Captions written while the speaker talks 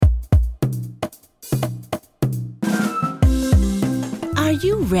Are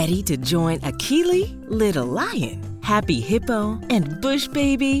you ready to join Akili, Little Lion, Happy Hippo, and Bush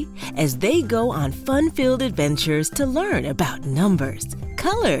Baby as they go on fun-filled adventures to learn about numbers,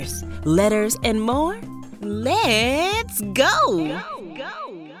 colors, letters, and more? Let's go!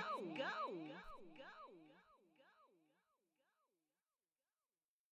 Go!